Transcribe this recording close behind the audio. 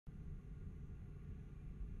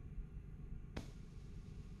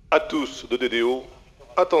À tous de DDO,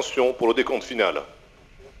 attention pour le décompte final.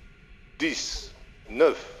 10,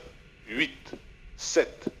 9, 8,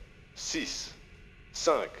 7, 6,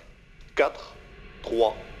 5, 4,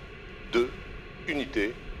 3, 2,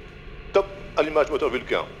 unité. Top, allumage moteur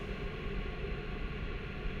Vulcain.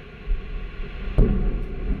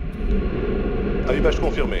 Allumage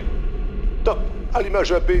confirmé. Top,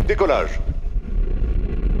 allumage AP, décollage.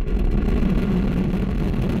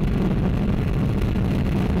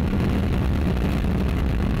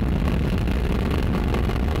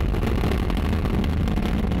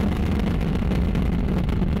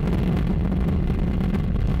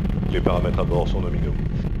 Les paramètres à bord sont nominaux.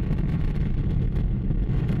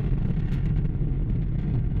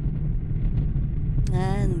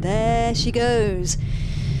 And there she goes,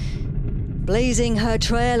 blazing her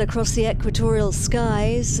trail across the equatorial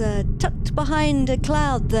skies, tucked behind a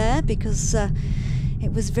cloud there because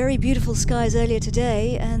it was very beautiful skies earlier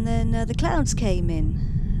today, and then the clouds came in,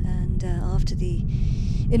 and after the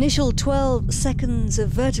initial 12 seconds of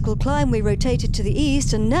vertical climb we rotated to the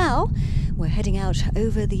east, and now we're heading out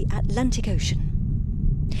over the Atlantic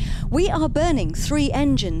Ocean. We are burning 3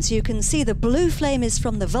 engines. You can see the blue flame is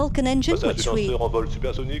from the Vulcan engine, which we... en vol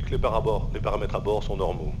supersonique, les paramètres à bord sont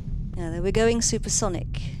normaux. Now, we're going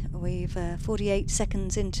supersonic. We've 48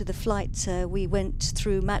 seconds into the flight. We went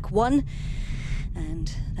through Mach 1,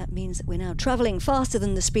 and that means that we're now travelling faster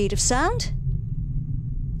than the speed of sound.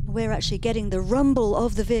 We're actually getting the rumble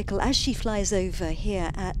of the vehicle as she flies over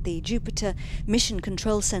here at the Jupiter Mission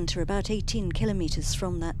Control Centre, about 18 kilometres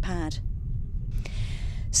from that pad.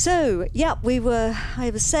 So, yeah, I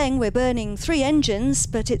was saying we're burning 3 engines,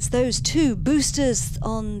 but it's those 2 boosters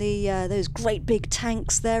on the those great big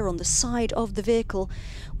tanks there on the side of the vehicle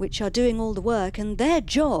which are doing all the work, and their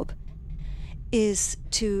job is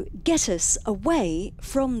to get us away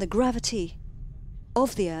from the gravity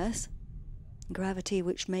of the Earth, gravity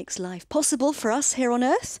which makes life possible for us here on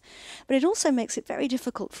Earth, but it also makes it very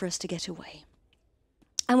difficult for us to get away.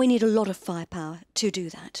 And we need a lot of firepower to do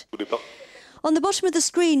that. On the bottom of the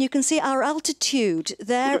screen, you can see our altitude.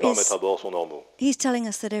 There is... He's telling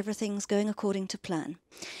us that everything's going according to plan.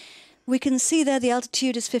 We can see there the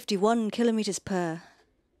altitude is 51 kilometres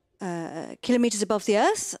kilometres above the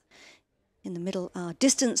Earth. In the middle, our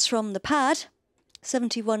distance from the pad,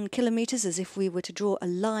 71 kilometres, as if we were to draw a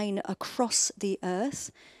line across the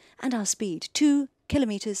Earth. And our speed, 2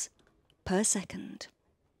 kilometres per second.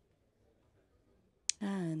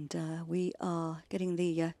 And we are getting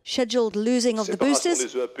the scheduled losing of the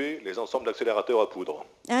boosters.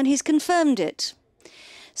 And he's confirmed it.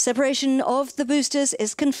 Separation of the boosters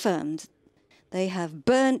is confirmed. They have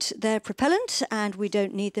burnt their propellant and we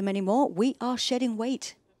don't need them anymore. We are shedding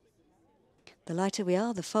weight. The lighter we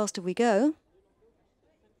are, the faster we go.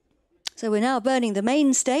 So we're now burning the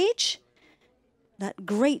main stage. That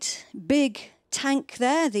great big tank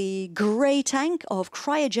there, the grey tank of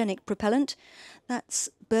cryogenic propellant. That's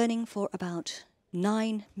burning for about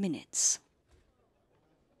 9 minutes.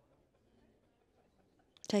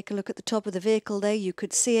 Take a look at the top of the vehicle there, you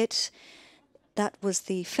could see it. That was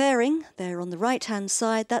the fairing there on the right-hand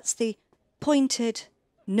side. That's the pointed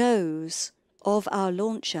nose of our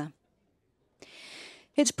launcher.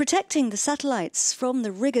 It's protecting the satellites from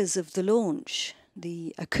the rigours of the launch.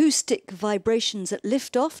 The acoustic vibrations at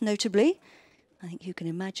liftoff, notably. I think you can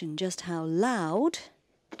imagine just how loud.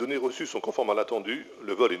 Les données reçues sont conformes à l'attendu.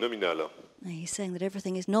 Le vol est nominal. He's saying that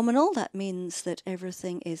everything is nominal. That means that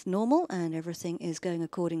everything is normal and everything is going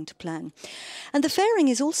according to plan. And the fairing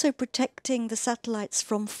is also protecting the satellites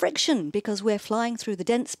from friction because we're flying through the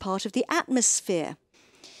dense part of the atmosphere.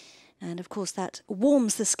 And of course that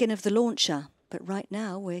warms the skin of the launcher. But right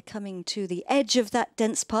now we're coming to the edge of that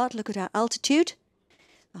dense part. Look at our altitude,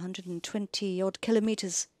 120 odd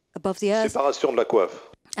kilometres above the Earth. Séparation de la coiffe.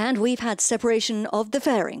 And we've had separation of the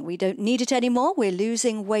fairing. We don't need it anymore. We're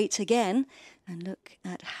losing weight again. And look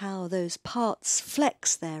at how those parts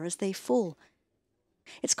flex there as they fall.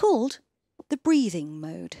 It's called the breathing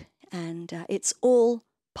mode, and it's all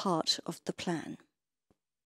part of the plan.